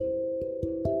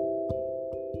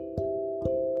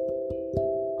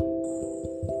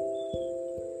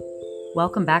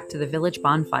Welcome back to the Village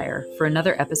Bonfire for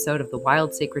another episode of the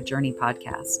Wild Sacred Journey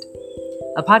podcast.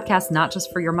 A podcast not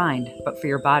just for your mind, but for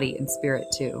your body and spirit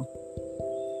too.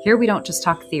 Here we don't just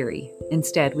talk theory.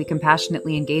 Instead, we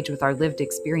compassionately engage with our lived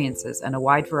experiences and a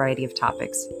wide variety of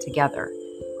topics together,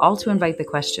 all to invite the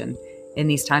question, in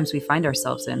these times we find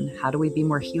ourselves in, how do we be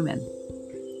more human?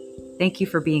 Thank you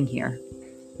for being here.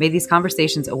 May these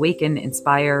conversations awaken,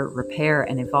 inspire, repair,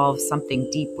 and evolve something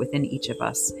deep within each of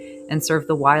us and serve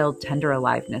the wild, tender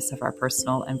aliveness of our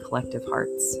personal and collective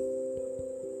hearts.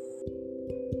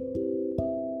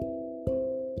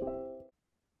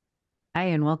 Hi,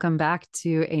 and welcome back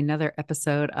to another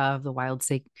episode of the Wild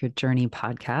Sacred Journey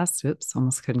podcast. Oops,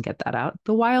 almost couldn't get that out.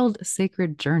 The Wild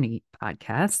Sacred Journey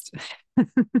podcast.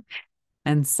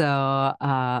 And so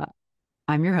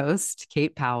I'm your host,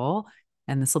 Kate Powell,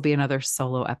 and this will be another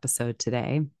solo episode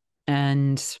today.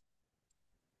 And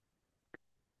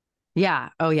I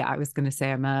was going to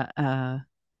say I'm a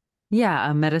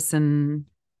medicine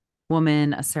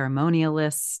woman, a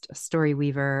ceremonialist, a story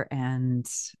weaver, and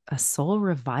a soul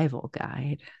revival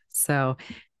guide. So,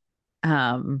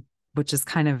 which is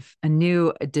kind of a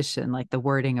new addition, like the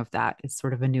wording of that is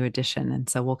sort of a new addition. And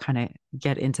so we'll kind of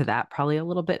get into that probably a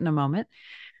little bit in a moment.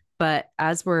 But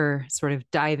as we're sort of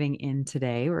diving in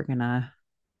today, we're going to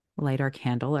light our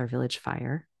candle, our village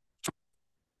fire.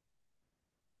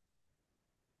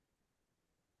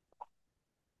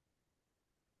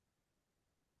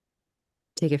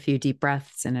 Take a few deep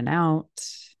breaths in and out.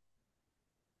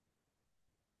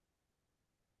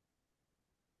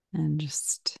 And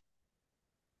just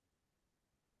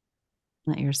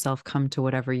let yourself come to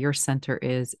whatever your center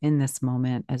is in this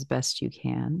moment as best you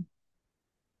can.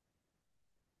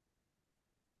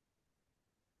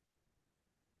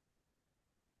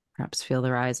 Perhaps feel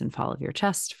the rise and fall of your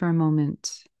chest for a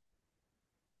moment.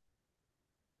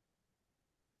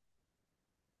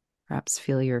 Perhaps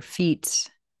feel your feet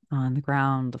on the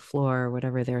ground, the floor,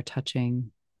 whatever they're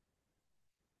touching.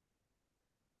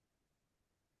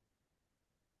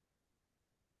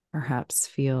 Perhaps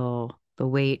feel the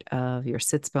weight of your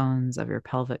sits bones, of your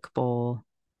pelvic bowl,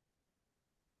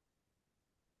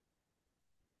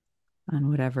 on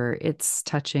whatever it's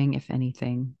touching, if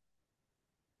anything.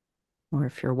 Or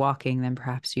if you're walking, then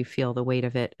perhaps you feel the weight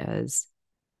of it as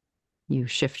you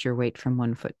shift your weight from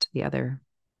one foot to the other.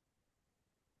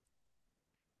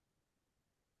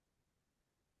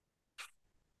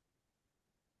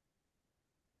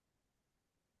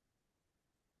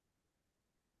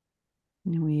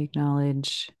 And we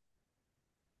acknowledge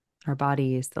our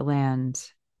bodies, the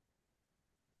land,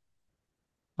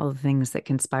 all the things that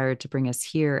conspired to bring us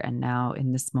here and now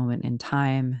in this moment in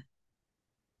time,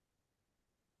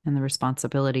 and the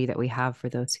responsibility that we have for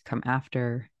those who come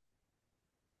after.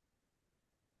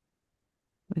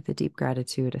 With a deep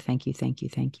gratitude, a thank you, thank you,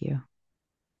 thank you.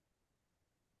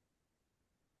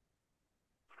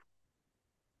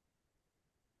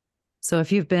 So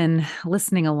if you've been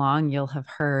listening along, you'll have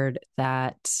heard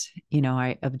that,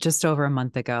 I just over a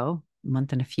month ago, a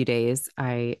month and a few days,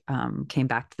 I came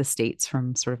back to the States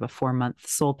from sort of a 4-month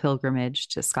soul pilgrimage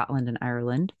to Scotland and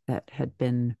Ireland that had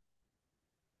been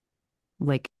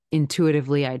like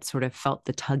intuitively, I'd sort of felt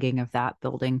the tugging of that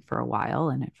building for a while,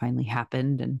 and it finally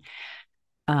happened. And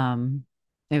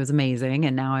it was amazing.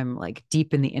 And now I'm like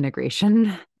deep in the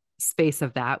integration space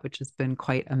of that, which has been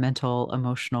quite a mental,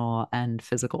 emotional, and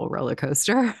physical roller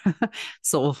coaster,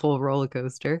 soulful roller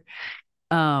coaster.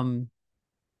 But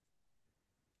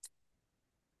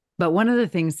one of the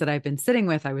things that I've been sitting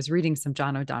with, I was reading some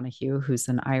John O'Donohue, who's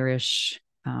an Irish,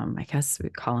 I guess we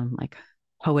call him like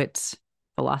poet,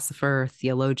 philosopher,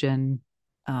 theologian,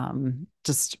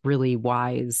 just really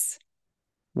wise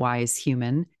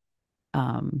human,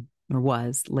 or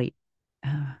was late.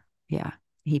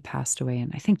 He passed away in,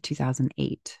 I think,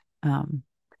 2008. But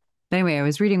anyway, I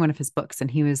was reading one of his books and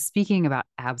he was speaking about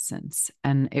absence.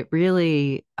 And it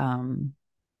really got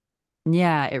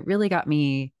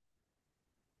me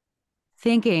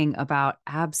thinking about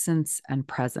absence and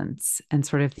presence and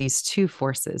sort of these two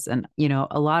forces. And,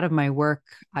 a lot of my work,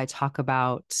 I talk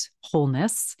about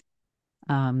wholeness,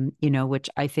 which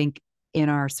I think in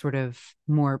our sort of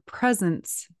more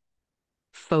presence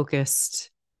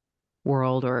focused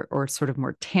world or sort of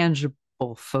more tangible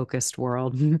focused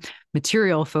world,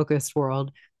 material focused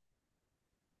world,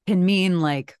 can mean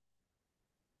like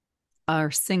our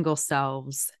single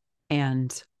selves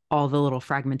and all the little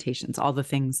fragmentations, all the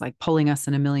things like pulling us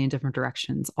in a million different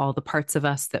directions, all the parts of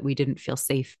us that we didn't feel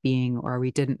safe being, or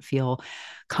we didn't feel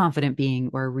confident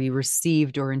being, or we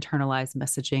received or internalized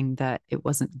messaging that it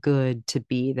wasn't good to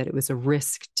be, that it was a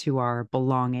risk to our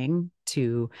belonging,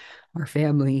 to our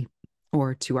family,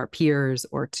 or to our peers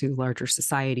or to larger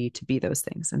society to be those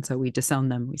things. And so we disown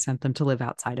them, we sent them to live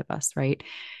outside of us, right?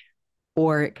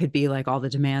 Or it could be like all the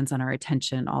demands on our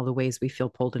attention, all the ways we feel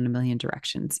pulled in a million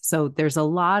directions. So there's a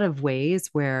lot of ways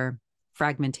where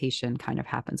fragmentation kind of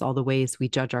happens, all the ways we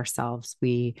judge ourselves,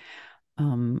 we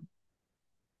are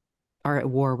at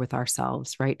war with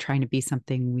ourselves, right? Trying to be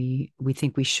something we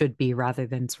think we should be rather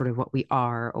than sort of what we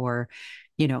are, or,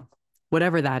 you know,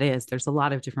 whatever that is. There's a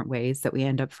lot of different ways that we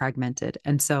end up fragmented.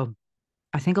 And so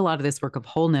I think a lot of this work of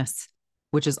wholeness,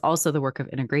 which is also the work of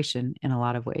integration in a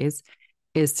lot of ways,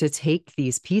 is to take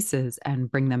these pieces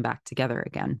and bring them back together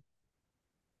again.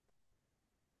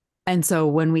 And so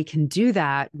when we can do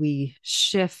that, we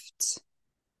shift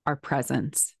our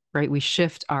presence, right? We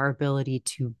shift our ability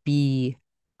to be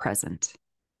present.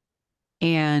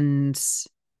 And,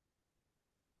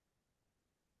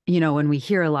 you know, when we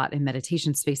hear a lot in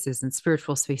meditation spaces and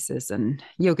spiritual spaces and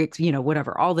yogic, you know,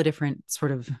 whatever, all the different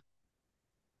sort of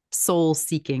soul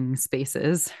seeking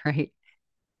spaces, right?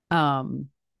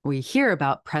 We hear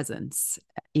about presence,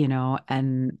 you know,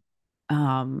 um,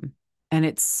 and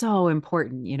it's so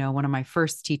important. You know, one of my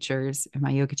first teachers in my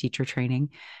yoga teacher training,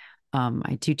 I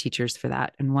had two teachers for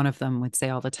that, and one of them would say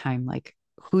all the time, like,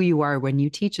 who you are when you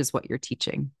teach is what you're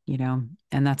teaching, you know,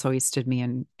 and that's always stood me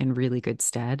in really good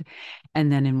stead.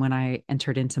 And then when I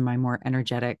entered into my more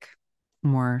energetic,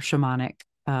 more shamanic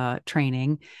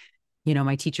training, you know,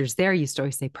 my teachers there used to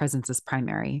always say presence is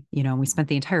primary, you know, and we spent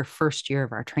the entire first year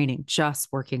of our training just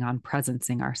working on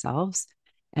presencing ourselves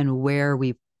and where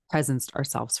we presenced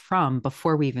ourselves from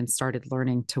before we even started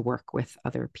learning to work with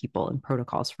other people and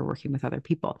protocols for working with other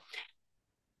people.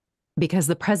 Because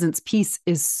the presence piece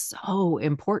is so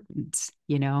important,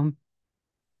 you know,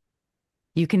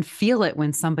 you can feel it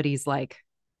when somebody's like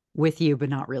with you, but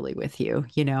not really with you,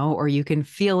 you know, or you can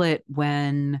feel it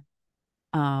when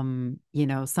you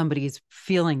know, somebody's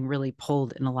feeling really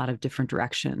pulled in a lot of different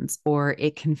directions, or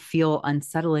it can feel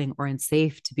unsettling or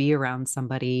unsafe to be around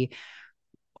somebody,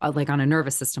 like on a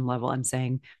nervous system level, I'm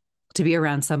saying, to be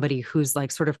around somebody who's like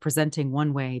sort of presenting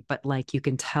one way, but like you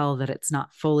can tell that it's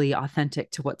not fully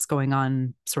authentic to what's going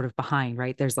on sort of behind,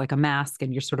 right? There's like a mask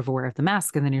and you're sort of aware of the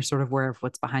mask, and then you're sort of aware of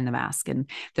what's behind the mask. And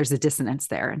there's a dissonance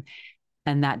there.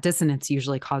 And that dissonance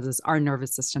usually causes our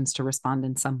nervous systems to respond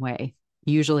in some way,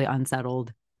 usually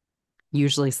unsettled,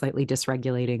 usually slightly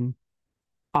dysregulating,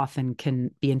 often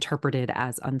can be interpreted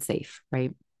as unsafe,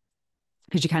 right?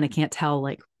 Because you kind of can't tell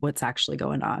like what's actually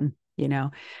going on, you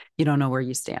know, you don't know where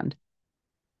you stand.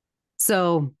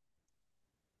 So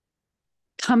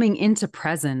coming into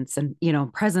presence, and, you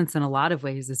know, presence in a lot of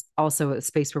ways is also a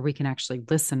space where we can actually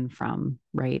listen from,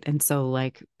 right? And so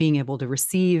like being able to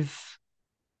receive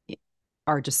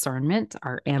our discernment,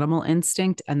 our animal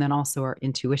instinct, and then also our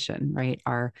intuition, right?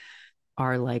 Our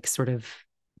like sort of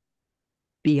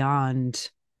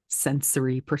beyond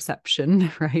sensory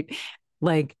perception, right?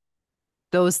 Like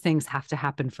those things have to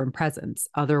happen from presence.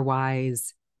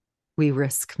 Otherwise, we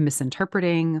risk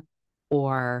misinterpreting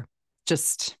or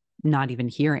just not even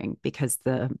hearing, because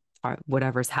the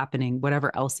whatever's happening,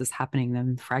 whatever else is happening,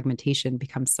 then fragmentation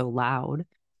becomes so loud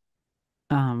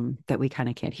that we kind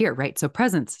of can't hear, right? So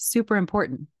presence, super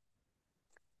important.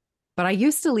 But I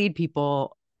used to lead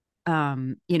people,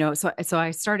 you know, so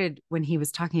I started when he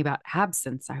was talking about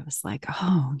absence, I was like,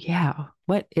 oh yeah,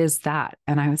 what is that?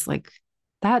 And I was like,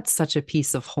 that's such a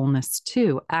piece of wholeness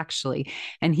too, actually.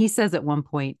 And he says at one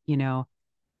point,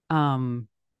 um,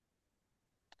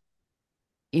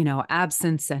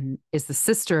 absence and is the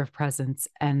sister of presence,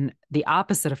 and the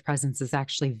opposite of presence is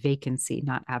actually vacancy,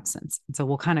 not absence. And so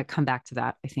we'll kind of come back to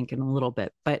that, I think, in a little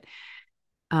bit. But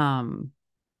um,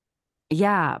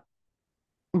 yeah,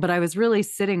 but I was really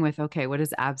sitting with, okay, what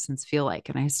does absence feel like?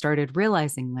 And I started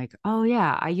realizing, like, oh,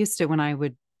 yeah, I used to, when I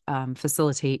would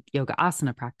facilitate yoga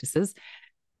asana practices,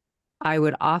 I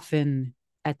would often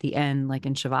at the end, like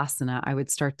in Shavasana, I would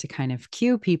start to kind of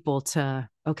cue people to,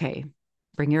 okay,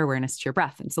 bring your awareness to your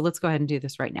breath. And so let's go ahead and do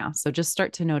this right now. So just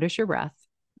start to notice your breath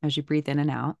as you breathe in and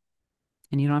out.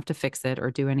 And you don't have to fix it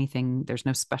or do anything. There's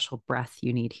no special breath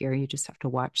you need here. You just have to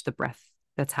watch the breath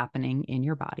that's happening in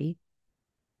your body.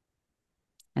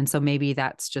 And so maybe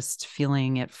that's just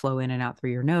feeling it flow in and out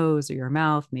through your nose or your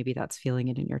mouth. Maybe that's feeling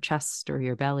it in your chest or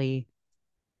your belly.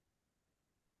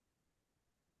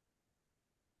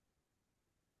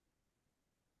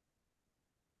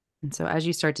 And so as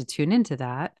you start to tune into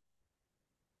that,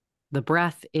 the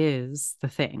breath is the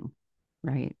thing,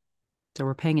 right? So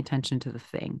we're paying attention to the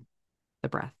thing, the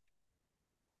breath,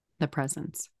 the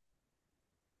presence.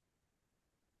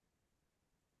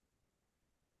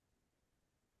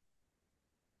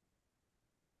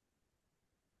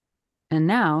 And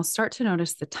now start to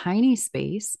notice the tiny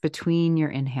space between your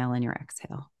inhale and your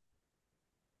exhale.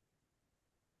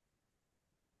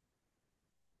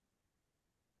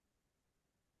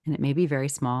 And it may be very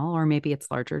small, or maybe it's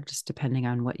larger, just depending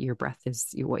on what your breath is,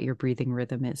 what your breathing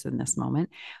rhythm is in this moment.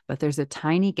 But there's a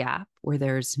tiny gap where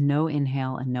there's no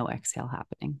inhale and no exhale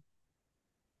happening.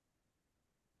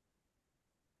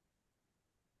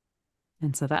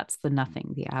 And so that's the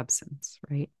nothing, the absence,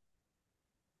 right?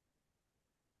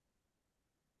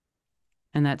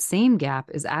 And that same gap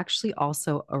is actually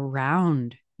also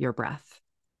around your breath,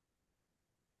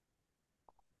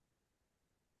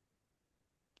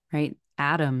 right?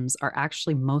 Atoms are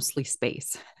actually mostly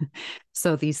space.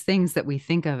 So these things that we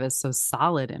think of as so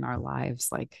solid in our lives,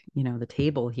 like, the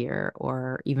table here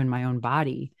or even my own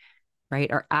body, right,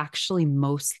 are actually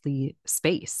mostly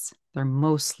space. They're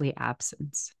mostly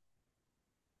absence.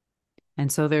 And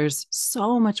so there's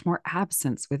so much more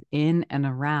absence within and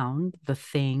around the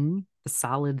thing, the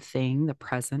solid thing, the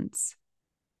presence,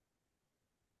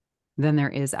 than there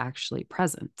is actually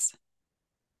presence.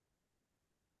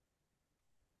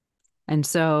 And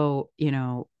so,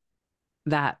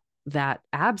 that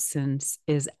absence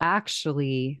is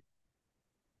actually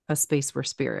a space where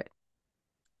spirit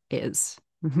is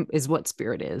is what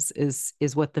spirit is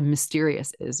what the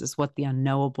mysterious is what the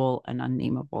unknowable and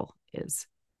unnameable is.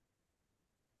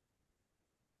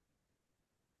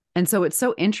 And so it's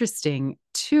so interesting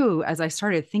too, as I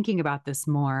started thinking about this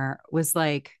more, was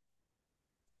like,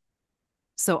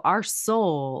 so our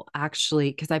soul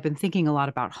actually, because I've been thinking a lot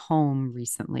about home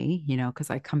recently, because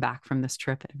I come back from this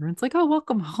trip and everyone's like, oh,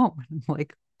 welcome home. And I'm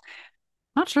like,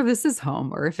 not sure this is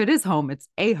home, or if it is home, it's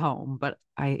a home. But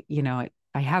I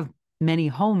have many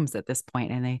homes at this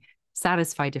point and they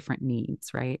satisfy different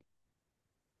needs, right?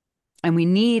 And we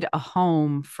need a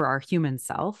home for our human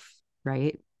self,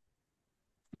 right?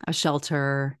 A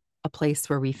shelter, a place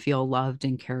where we feel loved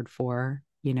and cared for,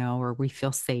 or we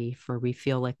feel safe, or we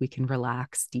feel like we can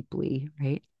relax deeply,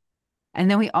 right? And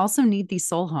then we also need these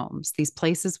soul homes, these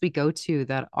places we go to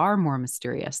that are more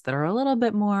mysterious, that are a little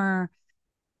bit more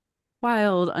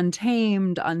wild,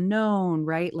 untamed, unknown,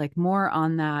 right? Like more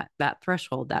on that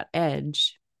threshold, that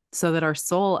edge, so that our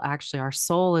soul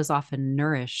is often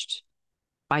nourished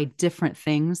by different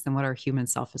things than what our human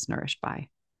self is nourished by,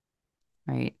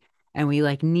 right? And we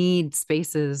like need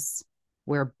spaces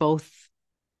where both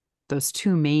those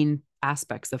two main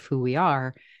aspects of who we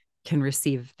are can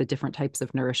receive the different types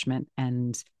of nourishment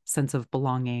and sense of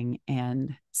belonging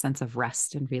and sense of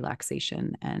rest and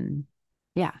relaxation and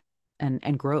yeah,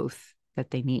 and growth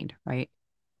that they need, right?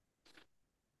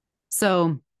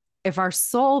 So if our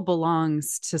soul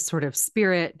belongs to sort of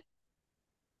spirit,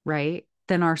 right,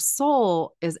 then our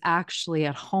soul is actually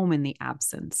at home in the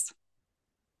absence.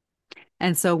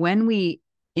 And so when we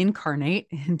incarnate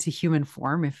into human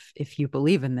form, if you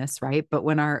believe in this, right? But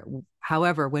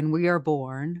however, when we are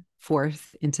born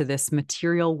forth into this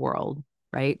material world,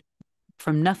 right?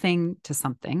 From nothing to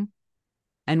something.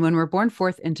 And when we're born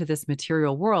forth into this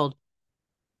material world,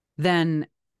 then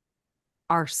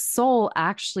our soul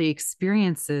actually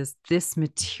experiences this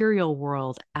material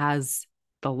world as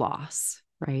the loss,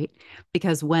 right?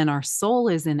 Because when our soul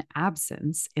is in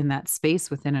absence in that space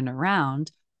within and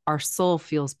around, our soul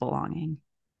feels belonging.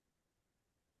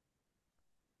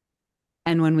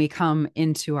 And when we come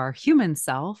into our human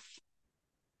self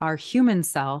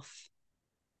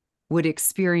would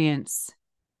experience,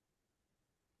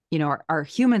 our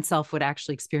human self would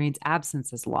actually experience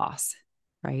absence as loss,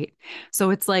 right? So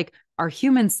it's like our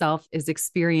human self is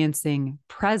experiencing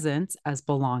presence as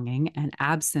belonging and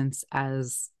absence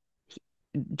as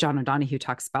John O'Donohue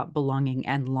talks about belonging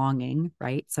and longing,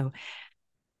 right? So,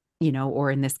 or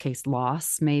in this case,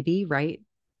 loss, maybe, right?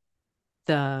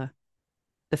 The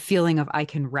feeling of I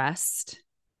can rest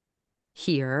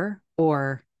here,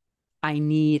 or I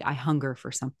hunger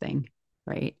for something,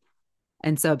 right?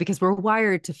 And so, because we're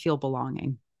wired to feel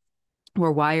belonging,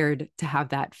 we're wired to have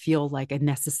that feel like a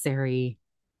necessary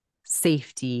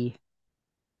safety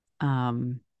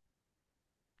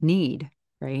need,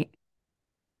 right?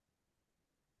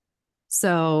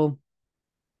 So,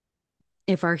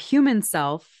 if our human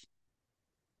self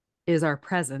is our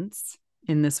presence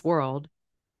in this world,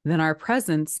 then our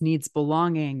presence needs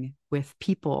belonging with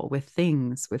people, with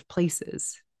things, with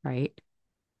places, right?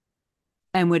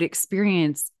 And would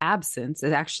experience absence.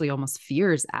 It actually almost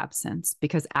fears absence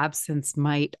because absence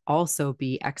might also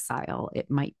be exile. It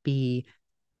might be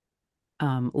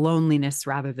loneliness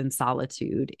rather than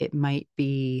solitude. It might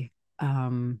be,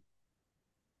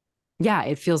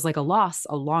 it feels like a loss,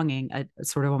 a longing, a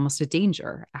sort of almost a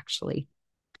danger, actually.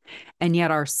 And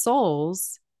yet our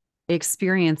souls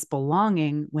experience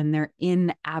belonging when they're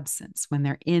in absence, when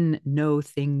they're in no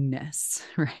thingness,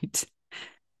 right?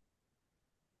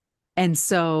 And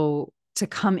so to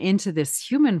come into this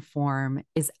human form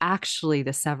is actually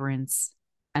the severance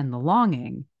and the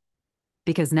longing,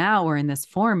 because now we're in this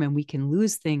form and we can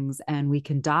lose things and we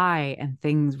can die and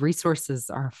things, resources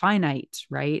are finite,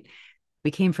 right?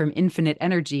 We came from infinite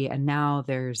energy and now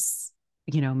there's,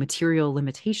 material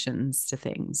limitations to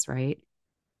things, right?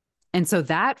 And so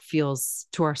that feels,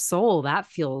 to our soul, that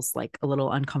feels like a little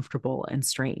uncomfortable and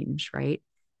strange, right?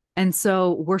 And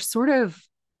so we're sort of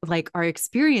like, our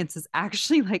experience is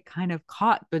actually like kind of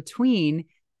caught between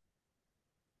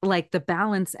like the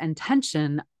balance and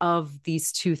tension of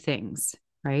these two things,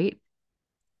 right?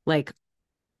 Like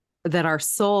that our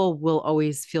soul will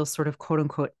always feel sort of quote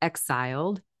unquote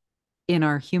exiled in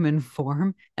our human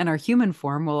form, and our human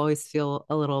form will always feel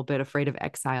a little bit afraid of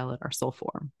exile in our soul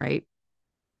form, right?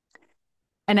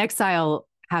 And exile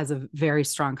has a very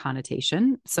strong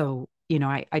connotation. So,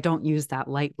 I don't use that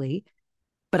lightly,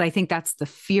 but I think that's the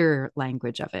fear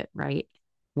language of it, right?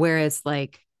 Whereas,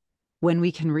 like, when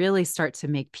we can really start to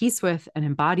make peace with and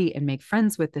embody and make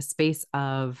friends with the space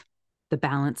of the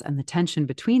balance and the tension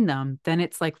between them, then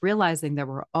it's like realizing that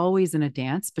we're always in a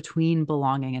dance between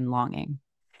belonging and longing.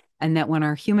 And that when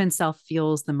our human self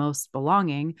feels the most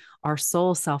belonging, our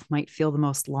soul self might feel the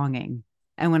most longing.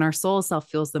 And when our soul self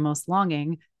feels the most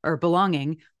longing or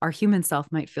belonging, our human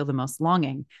self might feel the most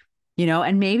longing,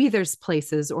 and maybe there's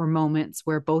places or moments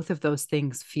where both of those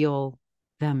things feel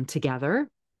them together.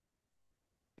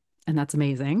 And that's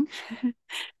amazing.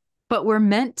 But we're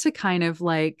meant to kind of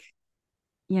like,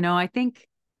 I think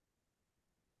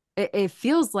it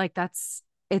feels like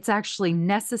it's actually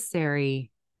necessary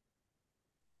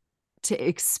to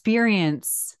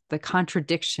experience the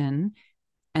contradiction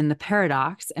and the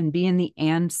paradox and be in the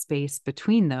and space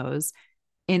between those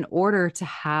in order to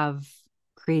have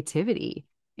creativity,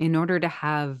 in order to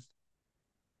have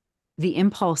the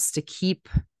impulse to keep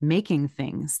making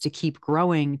things, to keep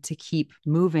growing, to keep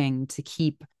moving, to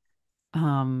keep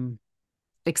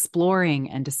exploring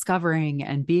and discovering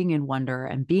and being in wonder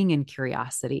and being in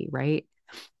curiosity, right?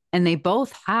 And they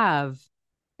both have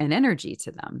an energy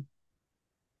to them.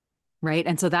 Right.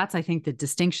 And so that's, I think, the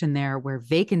distinction there, where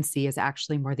vacancy is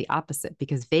actually more the opposite,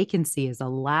 because vacancy is a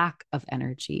lack of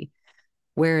energy.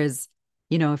 Whereas,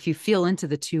 if you feel into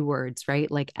the two words,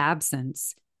 right, like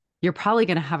absence, you're probably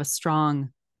going to have a strong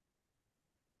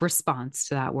response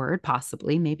to that word,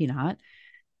 possibly, maybe not,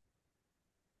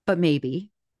 but maybe.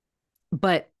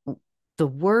 But the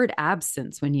word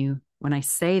absence, when I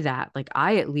say that, like,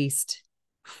 I at least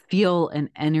feel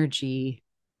an energy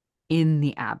in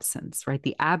the absence, right?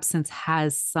 The absence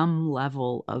has some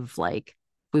level of, like,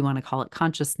 we want to call it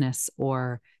consciousness,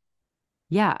 or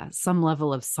some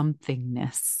level of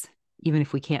somethingness, even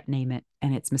if we can't name it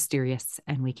and it's mysterious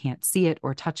and we can't see it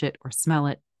or touch it or smell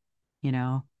it,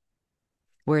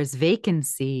 whereas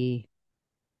vacancy,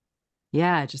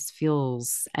 it just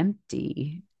feels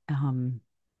empty,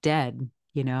 dead,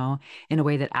 in a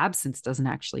way that absence doesn't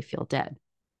actually feel dead.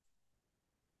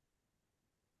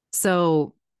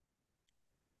 So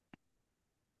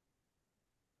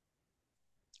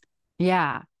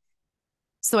yeah.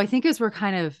 So I think as we're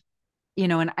kind of,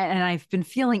 and I've been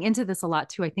feeling into this a lot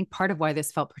too. I think part of why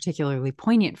this felt particularly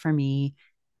poignant for me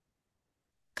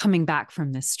coming back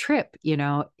from this trip,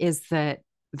 is that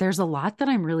there's a lot that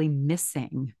I'm really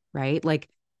missing, right? Like,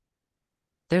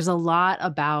 there's a lot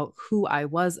about who I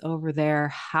was over there,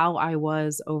 how I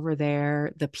was over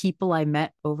there, the people I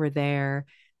met over there,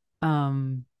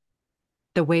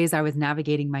 the ways I was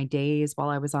navigating my days while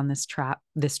I was on this trip,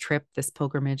 this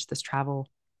pilgrimage, this travel,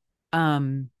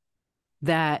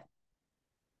 that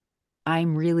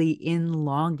I'm really in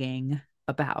longing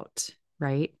about,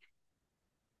 right?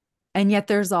 And yet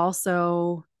there's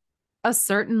also a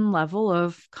certain level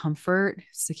of comfort,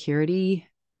 security,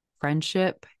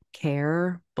 friendship,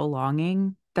 care,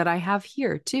 belonging that I have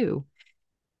here too.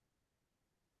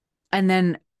 And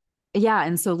then,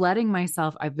 and so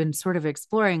I've been sort of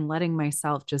exploring letting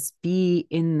myself just be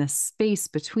in the space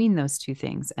between those two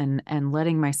things, and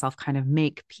letting myself kind of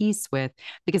make peace with,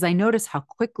 because I noticed how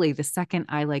quickly, the second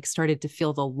I like started to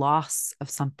feel the loss of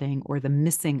something or the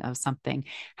missing of something,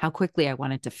 how quickly I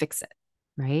wanted to fix it.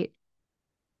 Right.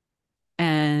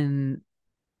 And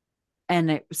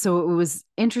so it was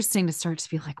interesting to start to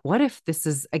be like, what if this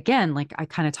is, again, like I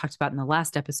kind of talked about in the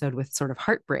last episode with sort of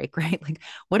heartbreak, right? Like,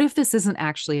 what if this isn't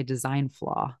actually a design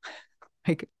flaw?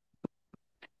 Like,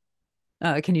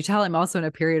 can you tell I'm also in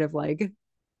a period of like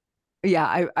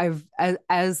yeah, I've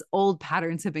as old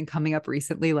patterns have been coming up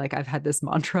recently, like I've had this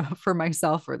mantra for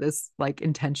myself or this like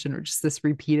intention or just this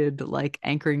repeated like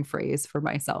anchoring phrase for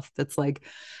myself that's like,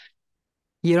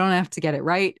 you don't have to get it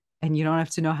right and you don't have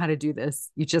to know how to do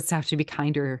this. You just have to be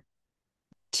kinder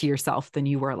to yourself than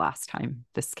you were last time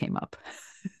this came up.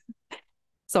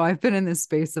 So I've been in this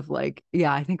space of like,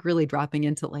 yeah, I think really dropping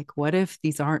into like, what if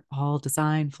these aren't all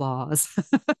design flaws?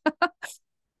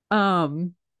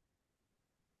 um,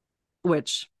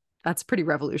 which that's a pretty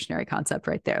revolutionary concept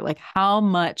right there. Like how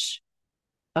much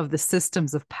of the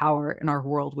systems of power in our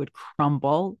world would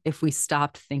crumble if we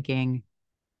stopped thinking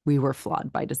we were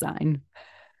flawed by design.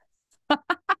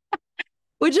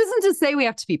 Which isn't to say we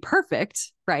have to be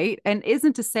perfect, right? And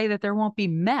isn't to say that there won't be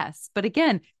mess. But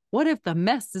again, what if the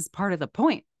mess is part of the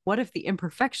point? What if the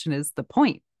imperfection is the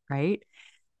point, right?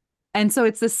 And so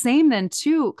it's the same then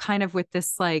too, kind of with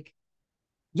this like,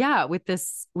 yeah, with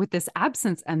this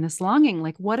absence and this longing,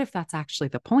 like what if that's actually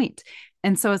the point?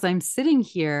 And so as I'm sitting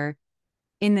here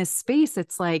in this space,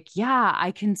 it's like, yeah,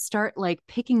 I can start like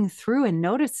picking through and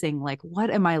noticing like, what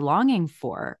am I longing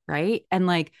for? Right. And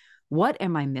like, what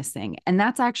am I missing? And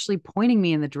that's actually pointing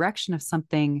me in the direction of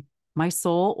something my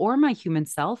soul or my human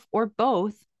self or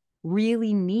both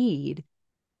really need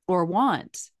or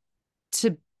want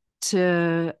to,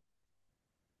 to,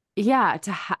 yeah,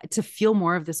 to feel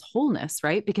more of this wholeness,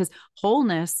 right? Because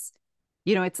wholeness,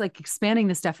 it's like expanding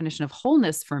this definition of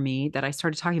wholeness for me that I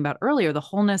started talking about earlier. The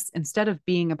wholeness, instead of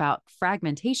being about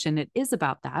fragmentation, it is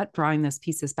about that, drawing those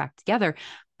pieces back together.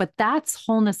 But that's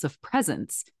wholeness of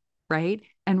presence, right?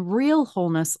 And real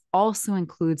wholeness also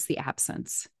includes the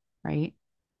absence, right?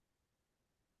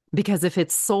 Because if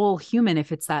it's soul human,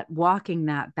 if it's that walking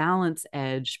that balance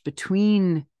edge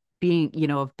between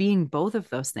being, of being both of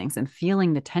those things and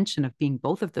feeling the tension of being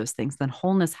both of those things, then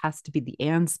wholeness has to be the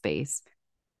and space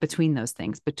between those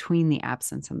things, between the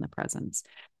absence and the presence,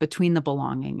 between the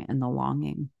belonging and the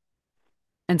longing.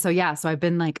 And so, yeah, so I've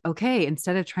been like, okay,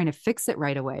 instead of trying to fix it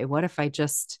right away, what if I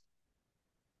just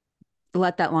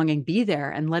let that longing be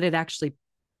there and let it actually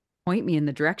point me in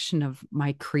the direction of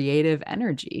my creative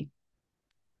energy?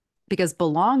 Because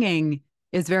belonging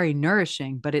is very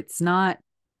nourishing, but it's not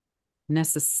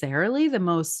necessarily the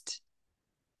most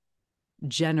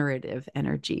generative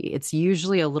energy. It's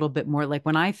usually a little bit more like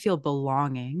when I feel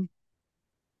belonging,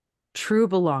 true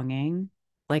belonging,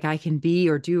 like I can be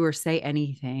or do or say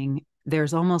anything,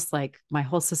 there's almost like my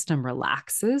whole system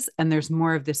relaxes and there's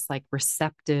more of this like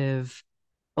receptive,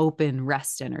 open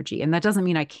rest energy. And that doesn't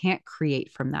mean I can't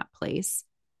create from that place,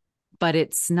 but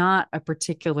it's not a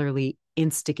particularly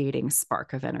instigating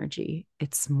spark of energy.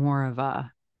 It's more of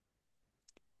a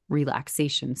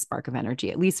relaxation spark of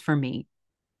energy, at least for me.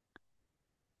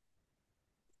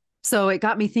 So it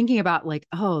got me thinking about like,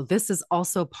 oh, this is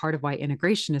also part of why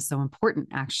integration is so important,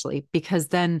 actually, because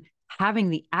then having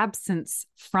the absence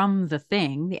from the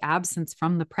thing, the absence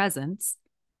from the presence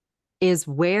is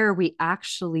where we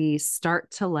actually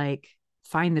start to like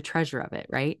find the treasure of it,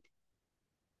 right?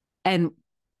 And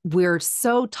we're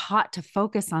so taught to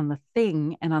focus on the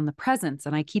thing and on the presence.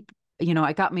 And I keep,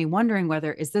 it got me wondering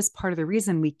whether is this part of the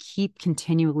reason we keep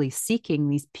continually seeking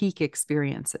these peak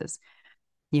experiences,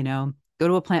 go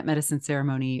to a plant medicine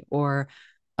ceremony or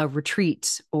a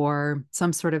retreat or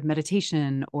some sort of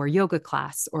meditation or yoga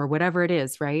class or whatever it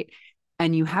is, right?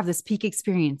 And you have this peak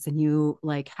experience and you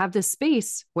like have this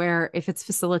space where if it's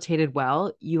facilitated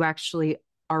well, you actually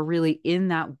are really in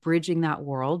that bridging that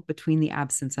world between the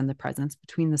absence and the presence,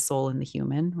 between the soul and the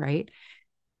human, right?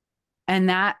 And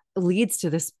that leads to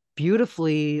this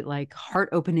beautifully like heart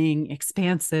opening,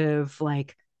 expansive,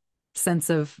 like sense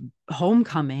of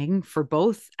homecoming for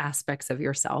both aspects of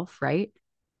yourself, right?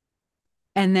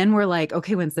 And then we're like,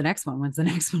 okay, when's the next one? When's the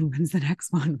next one? When's the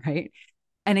next one? Right.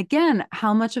 And again,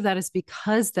 how much of that is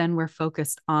because then we're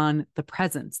focused on the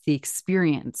presence, the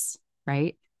experience,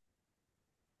 right?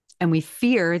 And we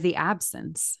fear the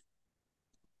absence.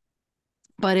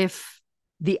 But if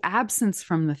the absence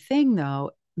from the thing,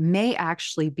 though, may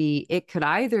actually be, it could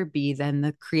either be then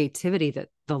the creativity, that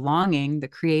the longing, the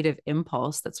creative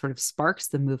impulse that sort of sparks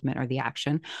the movement or the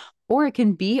action, or it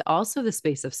can be also the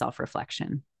space of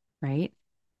self-reflection, right?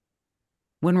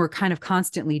 When we're kind of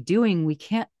constantly doing, we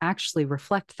can't actually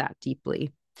reflect that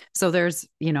deeply. So there's,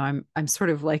 I'm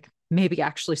sort of like maybe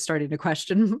actually starting to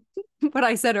question what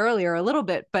I said earlier a little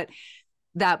bit, but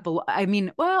that, well,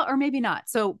 or maybe not.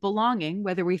 So belonging,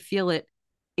 whether we feel it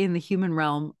in the human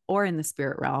realm or in the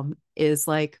spirit realm, is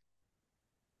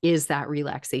that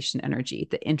relaxation energy,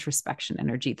 the introspection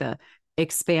energy, the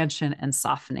expansion and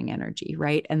softening energy,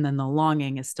 right? And then the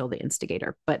longing is still the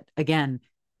instigator. But again,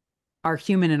 our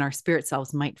human and our spirit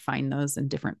selves might find those in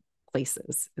different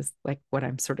places is like what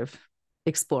I'm sort of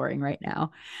exploring right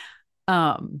now.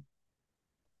 Um,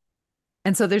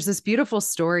 and so there's this beautiful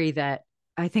story that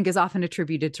I think is often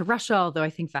attributed to Russia, although I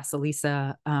think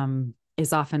Vasilisa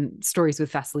is often, stories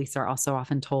with Vasilisa are also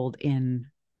often told in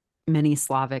many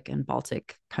Slavic and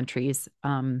Baltic countries.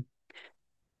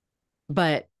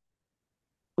 But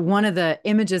one of the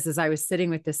images as I was sitting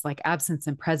with this like absence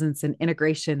and presence and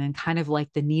integration and kind of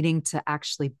like the needing to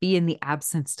actually be in the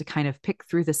absence to kind of pick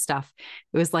through the stuff,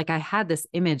 it was like I had this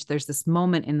image. There's this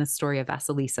moment in the story of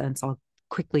Vasilisa, and so I'll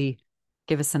quickly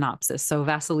give a synopsis. So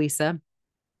Vasilisa,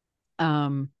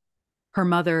 her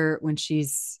mother, when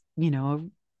she's, a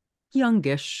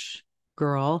youngish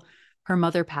girl, her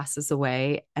mother passes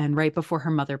away. And right before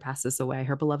her mother passes away,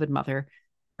 her beloved mother,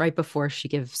 right before she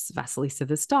gives Vasilisa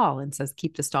this doll and says,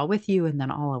 keep this doll with you, and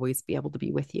then I'll always be able to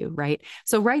be with you, right?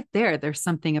 So right there's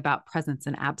something about presence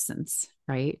and absence,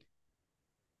 right?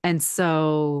 And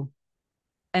so,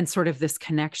 and sort of this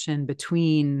connection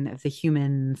between the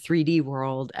human 3D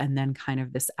world and then kind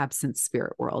of this absent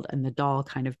spirit world, and the doll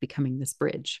kind of becoming this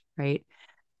bridge, right?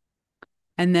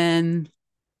 And then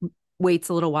waits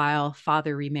a little while,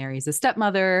 father remarries a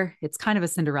stepmother. It's kind of a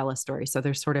Cinderella story. So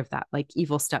there's sort of that like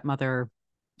evil stepmother,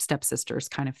 stepsisters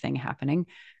kind of thing happening.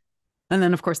 And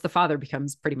then, of course, the father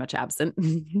becomes pretty much absent.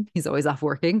 He's always off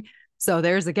working. So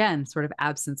there's again sort of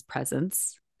absence,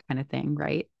 presence kind of thing,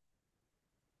 right?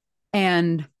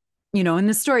 And, in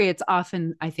the story, it's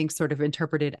often, I think, sort of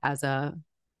interpreted as a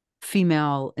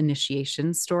female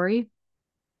initiation story.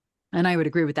 And I would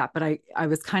agree with that. But I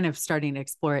was kind of starting to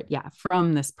explore it,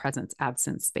 from this presence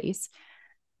absence space.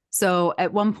 So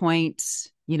at one point,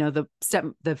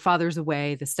 the father's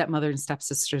away, the stepmother and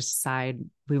stepsisters decide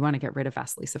we want to get rid of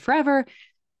Vasilisa forever.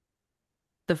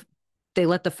 They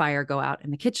let the fire go out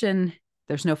in the kitchen.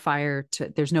 There's no fire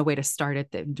there's no way to start it.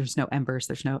 There's no embers.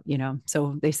 There's no,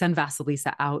 so they send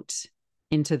Vasilisa out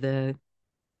into the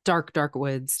dark, dark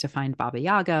woods to find Baba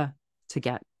Yaga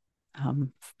to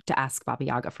ask Baba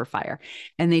Yaga for fire.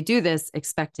 And they do this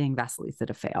expecting Vasilisa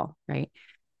to fail, right?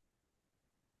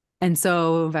 And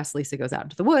so Vasilisa goes out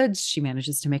into the woods. She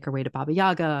manages to make her way to Baba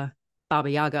Yaga. Baba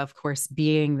Yaga, of course,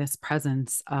 being this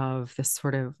presence of this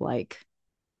sort of like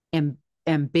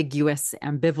ambiguous,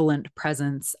 ambivalent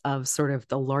presence of sort of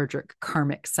the larger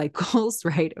karmic cycles,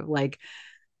 right? Of like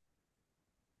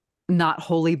not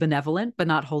wholly benevolent, but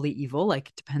not wholly evil. Like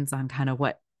it depends on kind of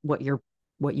what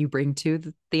you bring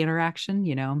to the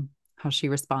interaction, how she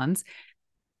responds.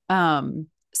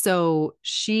 So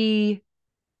she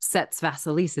sets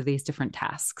Vasilisa these different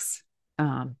tasks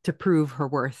to prove her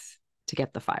worth to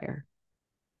get the fire.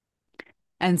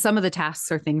 And some of the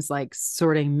tasks are things like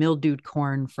sorting mildewed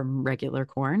corn from regular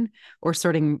corn, or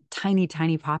sorting tiny,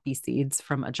 tiny poppy seeds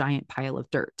from a giant pile of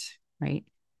dirt, right?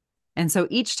 And so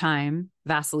each time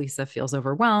Vasilisa feels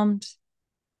overwhelmed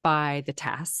by the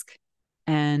task.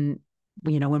 And,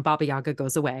 when Baba Yaga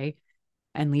goes away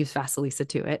and leaves Vasilisa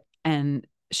to it, and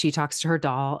she talks to her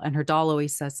doll, and her doll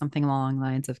always says something along the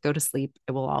lines of, go to sleep,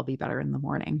 it will all be better in the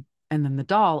morning. And then the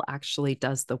doll actually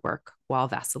does the work while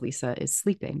Vasilisa is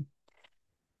sleeping.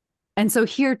 And so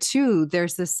here too,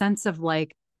 there's this sense of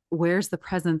like, where's the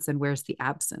presence and where's the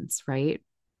absence, right?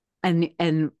 And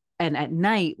at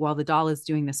night, while the doll is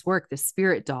doing this work, the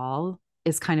spirit doll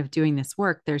is kind of doing this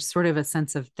work. There's sort of a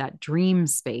sense of that dream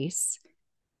space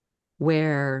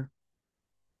where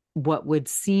what would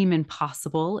seem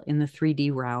impossible in the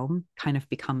 3D realm kind of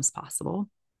becomes possible.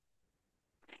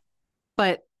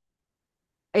 But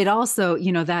it also,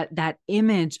 that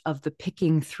image of the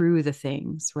picking through the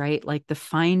things, right? Like the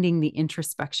finding the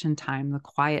introspection time, the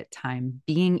quiet time,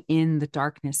 being in the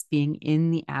darkness, being in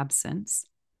the absence.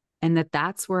 And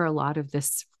that's where a lot of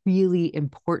this really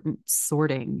important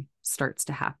sorting starts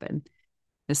to happen.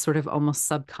 This sort of almost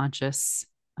subconscious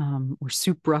or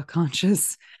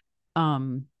supraconscious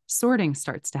sorting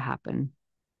starts to happen.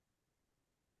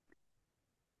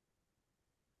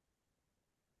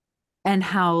 And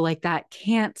how like that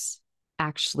can't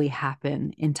actually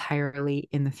happen entirely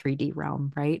in the 3D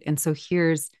realm, right? And so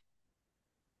here's,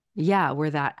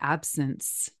 where that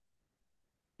absence,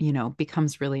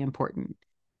 becomes really important.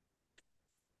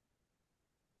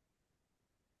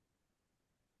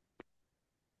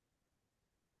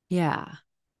 Yeah.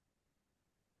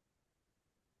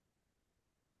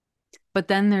 But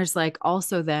then there's like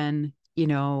also then,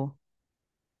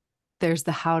 there's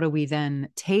the how do we then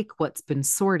take what's been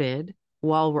sorted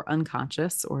while we're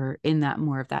unconscious or in that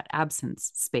more of that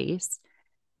absence space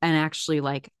and actually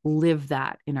like live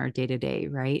that in our day to day,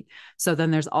 right? So then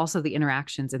there's also the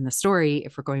interactions in the story.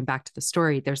 If we're going back to the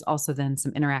story, there's also then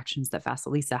some interactions that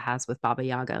Vasilisa has with Baba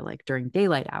Yaga, like during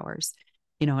daylight hours,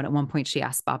 and at one point she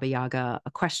asks Baba Yaga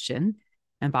a question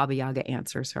and Baba Yaga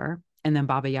answers her. And then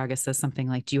Baba Yaga says something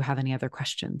like, do you have any other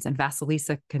questions? And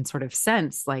Vasilisa can sort of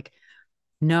sense like,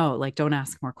 no, like, don't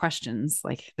ask more questions.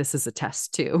 Like, this is a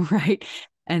test too, right?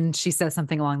 And she says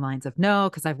something along the lines of, no,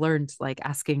 because I've learned like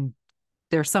asking,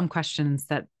 there are some questions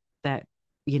that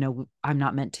I'm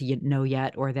not meant to know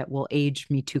yet, or that will age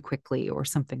me too quickly, or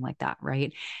something like that,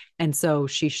 right? And so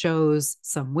she shows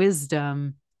some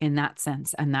wisdom in that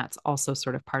sense, and that's also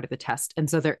sort of part of the test. And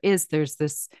so there's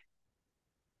this,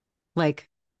 like,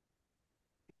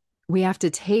 we have to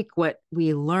take what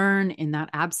we learn in that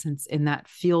absence, in that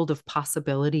field of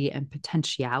possibility and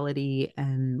potentiality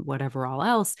and whatever all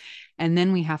else. And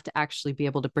then we have to actually be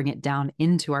able to bring it down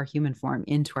into our human form,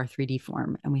 into our 3D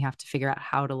form. And we have to figure out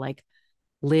how to like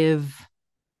live,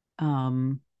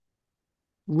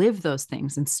 live those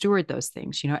things and steward those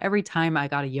things. Every time I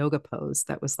got a yoga pose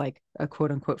that was like a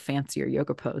quote unquote fancier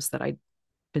yoga pose that I'd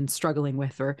been struggling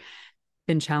with or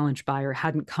been challenged by or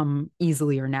hadn't come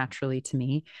easily or naturally to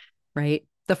me, right?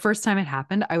 The first time it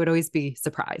happened, I would always be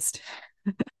surprised.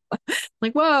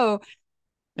 Like, whoa,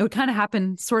 it would kind of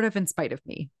happen sort of in spite of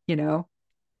me,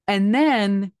 And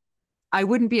then I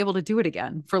wouldn't be able to do it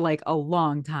again for like a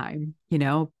long time,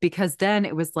 because then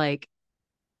it was like,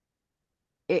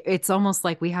 it's almost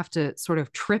like we have to sort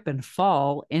of trip and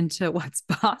fall into what's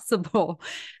possible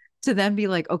to then be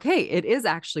like, okay, it is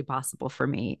actually possible for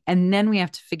me. And then we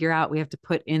have to figure out, we have to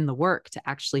put in the work to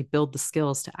actually build the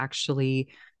skills to actually,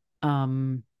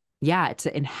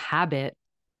 to inhabit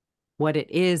what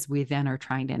it is we then are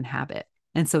trying to inhabit.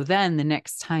 And so then the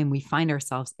next time we find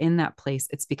ourselves in that place,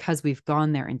 it's because we've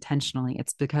gone there intentionally.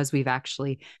 It's because we've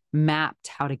actually mapped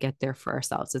how to get there for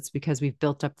ourselves. It's because we've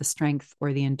built up the strength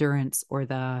or the endurance or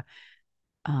the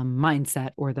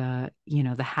mindset or the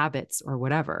habits or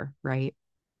whatever, right?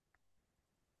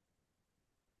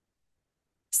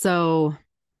 So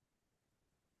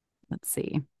let's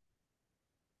see.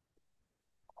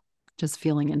 Just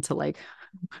feeling into like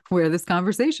where this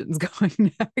conversation's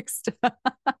going next.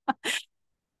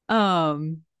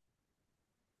 um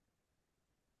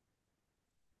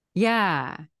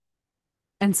yeah.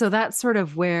 And so that's sort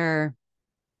of where,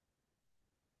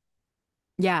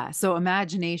 yeah, so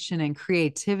imagination and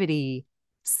creativity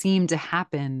seem to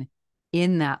happen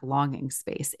in that longing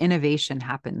space. Innovation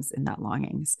happens in that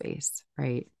longing space,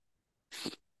 right?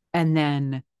 And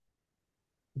then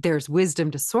there's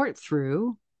wisdom to sort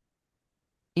through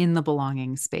in the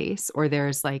belonging space, or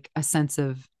there's like a sense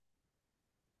of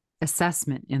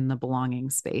assessment in the belonging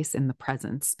space, in the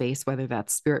presence space, whether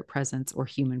that's spirit presence or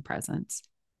human presence.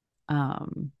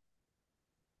 Um,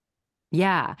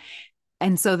 yeah.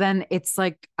 And so then it's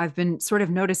like, I've been sort of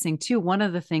noticing too, one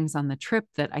of the things on the trip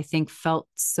that I think felt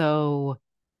so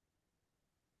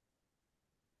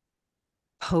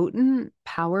potent,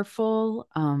 powerful,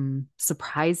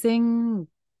 surprisingly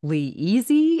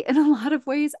easy in a lot of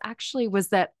ways, actually, was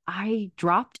that I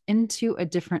dropped into a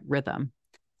different rhythm.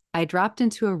 I dropped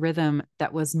into a rhythm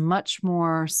that was much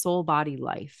more soul body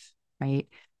life, right?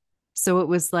 So it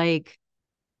was like,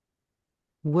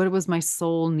 what was my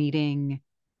soul needing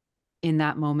in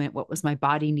that moment? What was my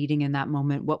body needing in that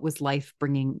moment? What was life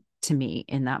bringing to me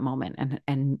in that moment?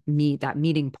 And me, that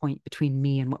meeting point between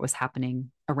me and what was happening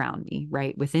around me,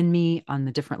 right? Within me on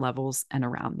the different levels and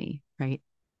around me, right?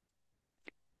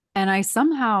 And I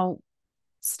somehow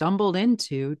stumbled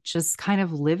into just kind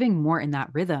of living more in that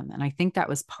rhythm. And I think that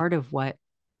was part of what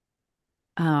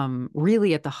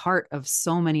really at the heart of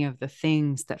so many of the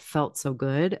things that felt so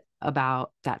good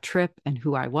about that trip and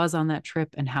who I was on that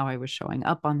trip and how I was showing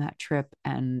up on that trip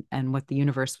and what the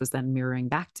universe was then mirroring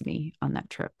back to me on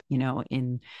that trip,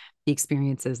 in the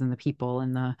experiences and the people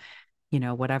and the,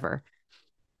 whatever.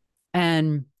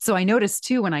 And so I noticed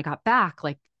too when I got back,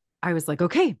 like I was like,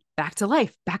 okay, back to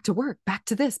life, back to work, back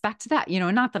to this, back to that.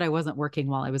 Not that I wasn't working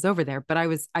while I was over there, but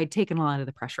I'd taken a lot of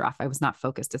the pressure off. I was not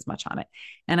focused as much on it.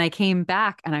 And I came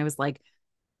back and I was like,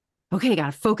 okay, got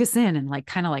to focus in and like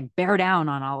kind of like bear down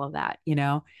on all of that.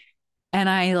 And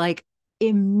I like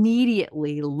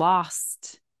immediately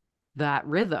lost that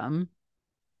rhythm.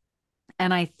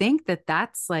 And I think that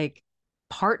that's like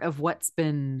part of what's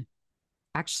been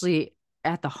actually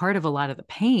at the heart of a lot of the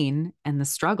pain and the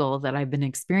struggle that I've been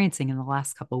experiencing in the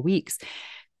last couple of weeks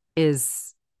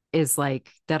is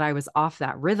like that I was off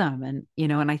that rhythm. And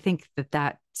and I think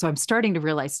that so I'm starting to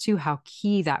realize too how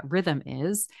key that rhythm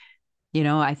is.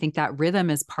 I think that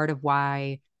rhythm is part of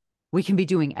why we can be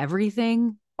doing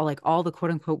everything, like all the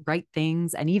quote unquote right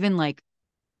things, and even like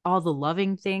all the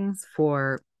loving things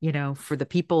for for the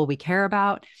people we care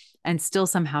about, and still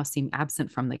somehow seem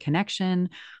absent from the connection,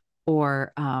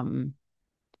 or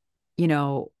you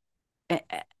know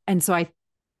and so I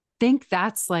think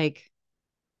that's like,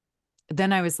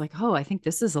 then I was like, oh, I think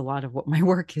this is a lot of what my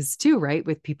work is too, right?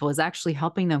 With people, is actually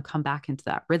helping them come back into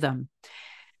that rhythm.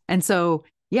 And so,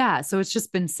 yeah, so it's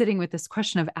just been sitting with this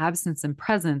question of absence and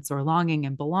presence, or longing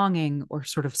and belonging, or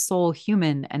sort of soul,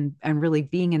 human, and really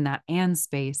being in that and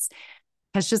space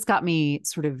has just got me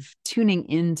sort of tuning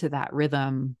into that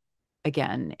rhythm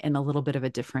again in a little bit of a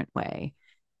different way.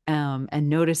 And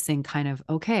noticing kind of,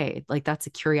 okay, like that's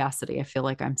a curiosity I feel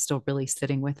like I'm still really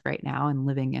sitting with right now and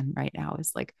living in right now,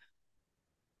 is like,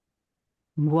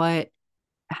 what,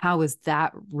 how is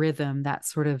that rhythm, that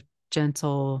sort of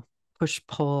gentle push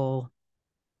pull,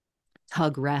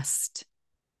 tug rest,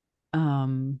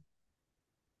 um,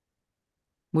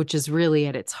 which is really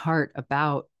at its heart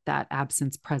about that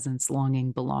absence, presence,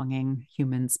 longing, belonging,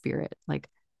 human spirit. Like,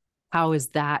 how is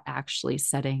that actually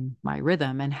setting my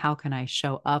rhythm? And how can I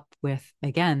show up with,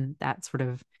 again, that sort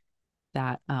of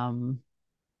that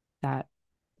that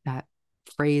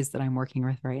phrase that I'm working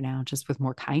with right now, just with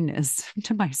more kindness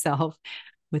to myself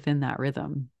within that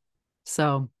rhythm.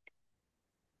 So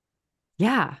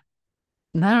yeah,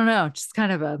 I don't know, just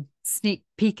kind of a sneak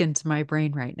peek into my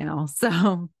brain right now.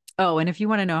 So, oh, and if you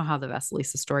want to know how the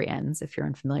Vasilisa story ends, if you're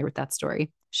unfamiliar with that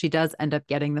story, she does end up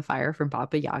getting the fire from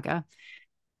Baba Yaga.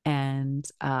 And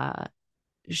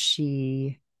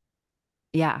she,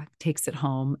 yeah, takes it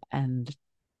home. And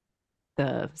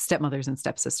the stepmothers and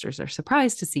stepsisters are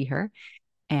surprised to see her.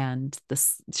 And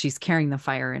she's carrying the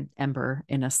fire and ember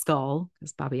in a skull,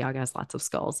 because Baba Yaga has lots of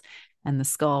skulls, and the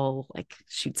skull like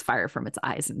shoots fire from its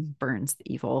eyes and burns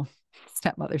the evil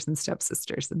stepmothers and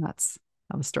stepsisters, and that's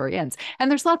how the story ends.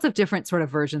 And there's lots of different sort of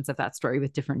versions of that story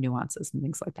with different nuances and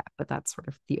things like that, but that's sort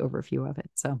of the overview of it.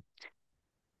 So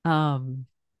um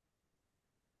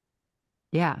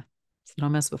yeah, so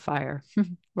don't mess with fire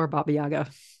or Baba Yaga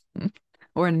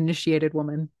or an initiated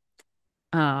woman,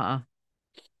 uh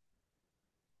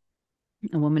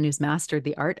a woman who's mastered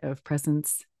the art of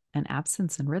presence and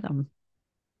absence and rhythm.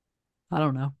 I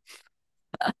don't know.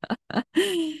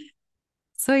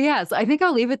 So yeah, so I think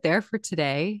I'll leave it there for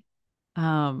today.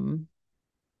 Um,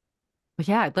 but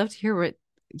yeah, I'd love to hear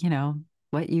you know,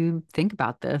 what you think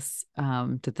about this.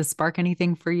 Did this spark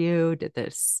anything for you? Did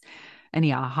this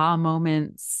any aha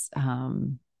moments?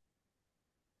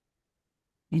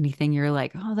 Anything you're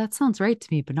like, oh, that sounds right to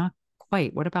me, but not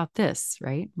quite. What about this?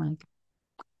 Right? Like,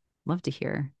 love to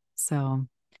hear. So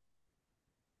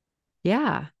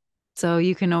yeah. So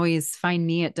you can always find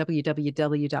me at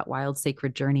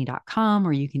www.wildsacredjourney.com,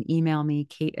 or you can email me,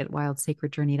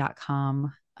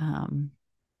 kate@wildsacredjourney.com. And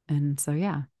so,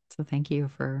 yeah. So thank you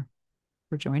for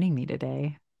joining me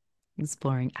today,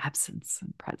 exploring absence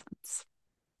and presence.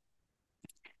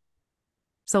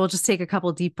 So we'll just take a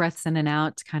couple deep breaths in and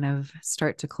out to kind of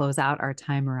start to close out our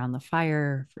time around the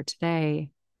fire for today.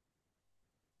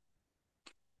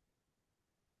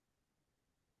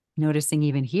 Noticing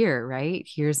even here, right?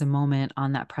 Here's a moment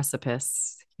on that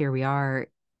precipice. Here we are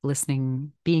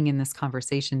listening, being in this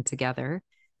conversation together.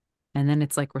 And then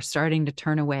it's like we're starting to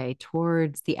turn away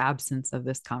towards the absence of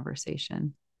this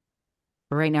conversation.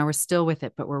 But right now we're still with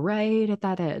it, but we're right at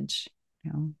that edge,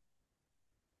 you know,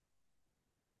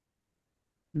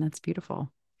 and that's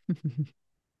beautiful.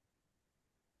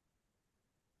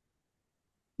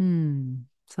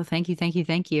 So thank you, thank you,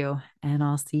 thank you. And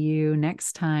I'll see you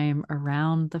next time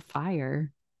around the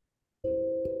fire.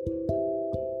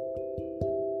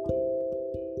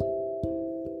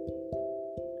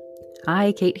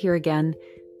 Hi, Kate here again.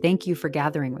 Thank you for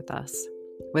gathering with us.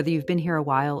 Whether you've been here a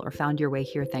while or found your way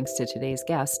here thanks to today's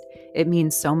guest, it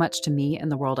means so much to me and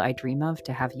the world I dream of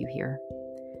to have you here.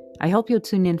 I hope you'll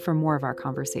tune in for more of our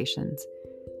conversations.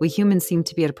 We humans seem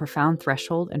to be at a profound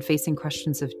threshold and facing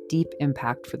questions of deep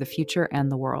impact for the future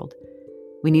and the world.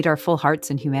 We need our full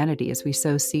hearts and humanity as we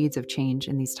sow seeds of change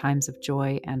in these times of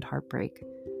joy and heartbreak.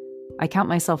 I count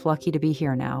myself lucky to be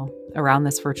here now, around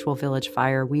this virtual village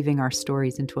fire, weaving our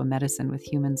stories into a medicine with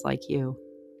humans like you.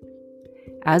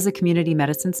 As a community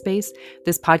medicine space,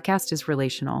 this podcast is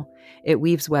relational. It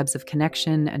weaves webs of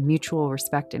connection and mutual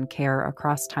respect and care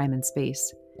across time and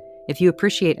space. If you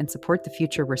appreciate and support the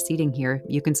future we're seeding here,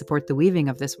 you can support the weaving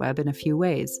of this web in a few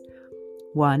ways.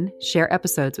 1, share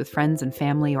episodes with friends and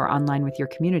family or online with your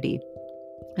community.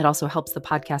 It also helps the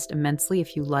podcast immensely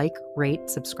if you like, rate,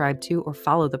 subscribe to, or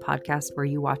follow the podcast where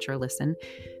you watch or listen,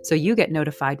 so you get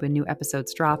notified when new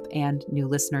episodes drop and new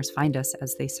listeners find us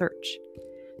as they search.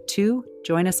 2,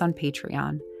 join us on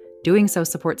Patreon. Doing so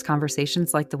supports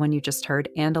conversations like the one you just heard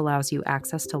and allows you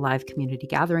access to live community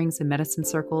gatherings and medicine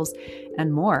circles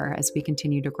and more as we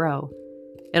continue to grow.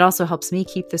 It also helps me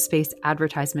keep the space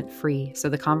advertisement free so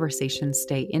the conversations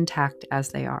stay intact as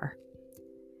they are.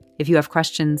 If you have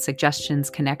questions,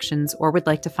 suggestions, connections, or would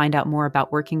like to find out more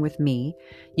about working with me,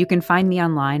 you can find me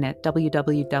online at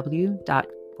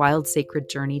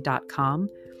www.wildsacredjourney.com,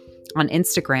 on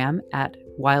Instagram at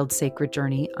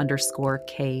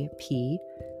wildsacredjourney_KP,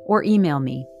 or email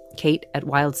me,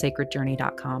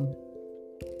 kate@wildsacredjourney.com.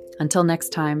 Until next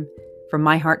time, from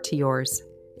my heart to yours,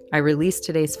 I release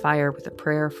today's fire with a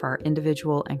prayer for our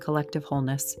individual and collective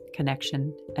wholeness,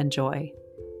 connection, and joy.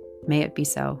 May it be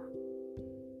so.